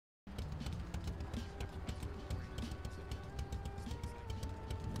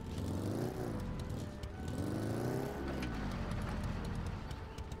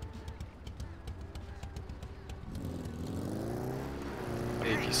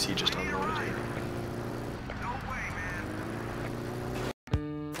UC just unloaded here.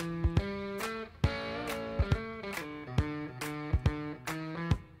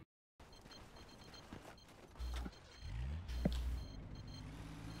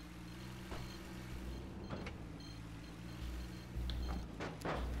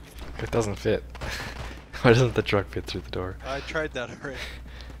 It doesn't fit. Why doesn't the truck fit through the door? I tried that already.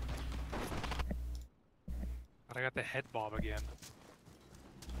 But I got the head bob again.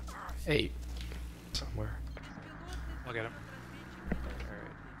 Hey. Somewhere. I'll get him.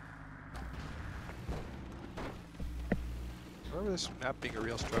 Alright. I remember this map being a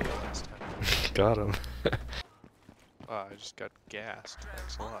real struggle last time. Got him. Wow, I just got gassed.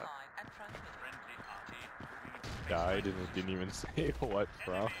 Thanks a lot. Died and it didn't even say what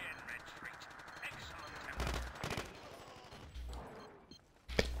from.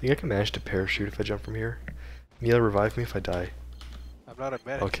 I think I can manage to parachute if I jump from here. Mila, revive me if I die. I'm not a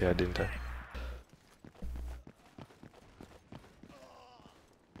medic. Okay, I didn't die.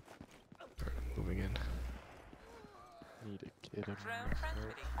 Alright, I'm moving in. Need to get him.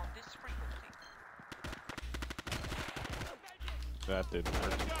 That didn't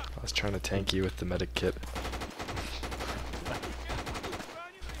work. I was trying to tank you with the medic kit.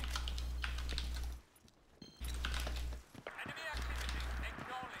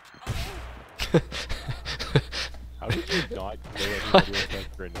 How did you not kill anybody with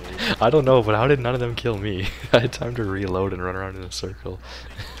that grenade? I don't know, but how did none of them kill me? I had time to reload and run around in a circle.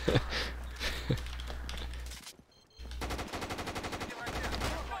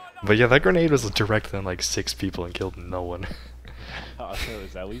 But yeah, that grenade was directed on like 6 people and killed no one. There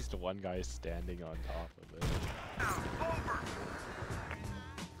was at least one guy standing on top of it.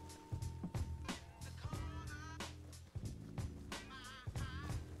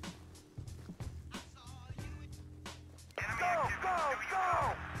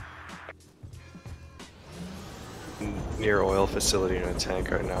 Near oil facility in a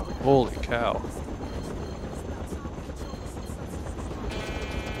tank right now. Holy cow.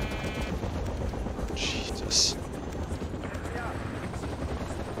 Jesus.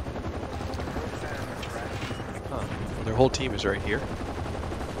 Huh. Their whole team is right here.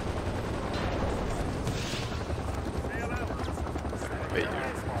 Wait,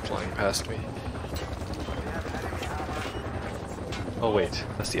 you're flying past me. Oh wait,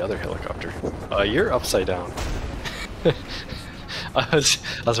 that's the other helicopter. You're upside down. I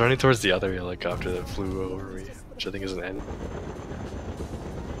was running towards the other helicopter that flew over me, which I think is an enemy.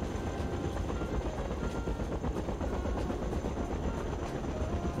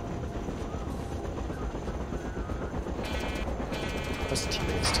 That's the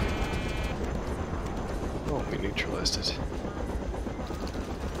teammates too. Oh, we neutralized it.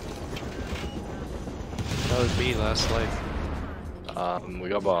 That was me last life. We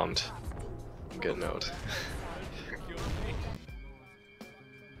got bombed. I'm getting out.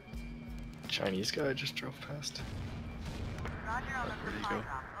 Chinese guy just drove past. Where'd he go?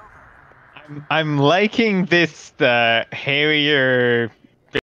 I'm liking this Harrier